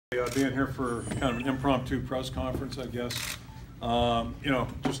Being here for kind of an impromptu press conference, I guess.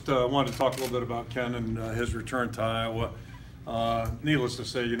 Just wanted to talk a little bit about Ken and his return to Iowa. Needless to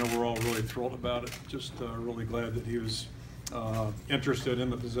say, we're all really thrilled about it. Just really glad that he was interested in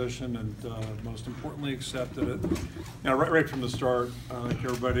the position and most importantly accepted it. Right from the start, I think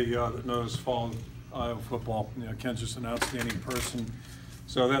everybody that knows followed Iowa football. Ken's just an outstanding person,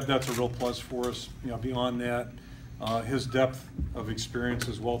 so that's a real plus for us. Beyond that, his depth of experience,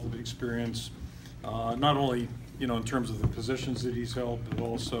 his wealth of experience, not only in terms of the positions that he's held, but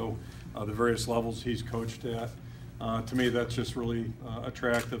also the various levels he's coached at. To me, that's just really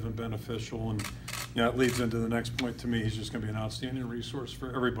attractive and beneficial, and it leads into the next point. To me, he's just going to be an outstanding resource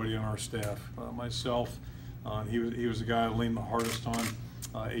for everybody on our staff. Myself, he was the guy I leaned the hardest on.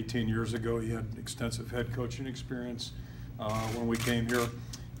 18 years ago, he had extensive head coaching experience when we came here,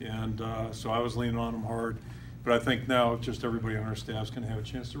 and so I was leaning on him hard. But I think now just everybody on our staff is going to have a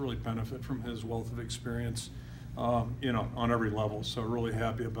chance to really benefit from his wealth of experience, on every level. So really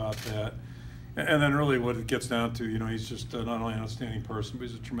happy about that. And then really what it gets down to, he's just not only an outstanding person, but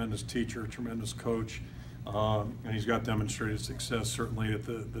he's a tremendous teacher, tremendous coach, and he's got demonstrated success certainly at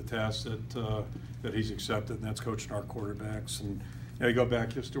the task that he's accepted, and that's coaching our quarterbacks. And you go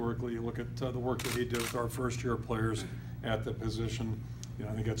back historically, you look at the work that he did with our first-year players at the position.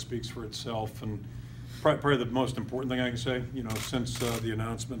 I think that speaks for itself. And probably the most important thing I can say, since the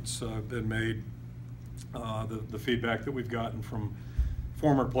announcements have been made, the feedback that we've gotten from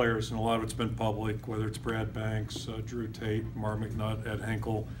former players, and a lot of it's been public, whether it's Brad Banks, Drew Tate, Mark McNutt, Ed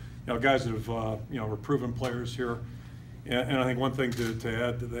Henkel, guys that have, were proven players here. And I think one thing to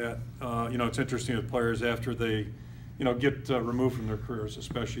add to that, it's interesting with players after they, get removed from their careers,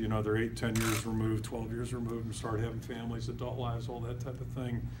 especially, they're 8, 10 years removed, 12 years removed, and start having families, adult lives, all that type of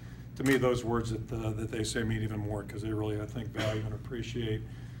thing. To me, those words that they say mean even more, because they really, I think, value and appreciate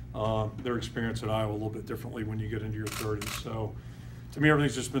their experience at Iowa a little bit differently when you get into your 30s. So, to me,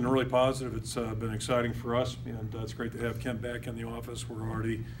 everything's just been really positive. It's been exciting for us, and it's great to have Ken back in the office.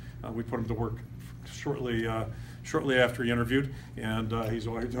 We put him to work shortly after he interviewed, and he's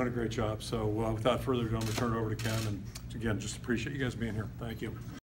already doing a great job. So, without further ado, I'm going to turn it over to Ken, and again, just appreciate you guys being here. Thank you.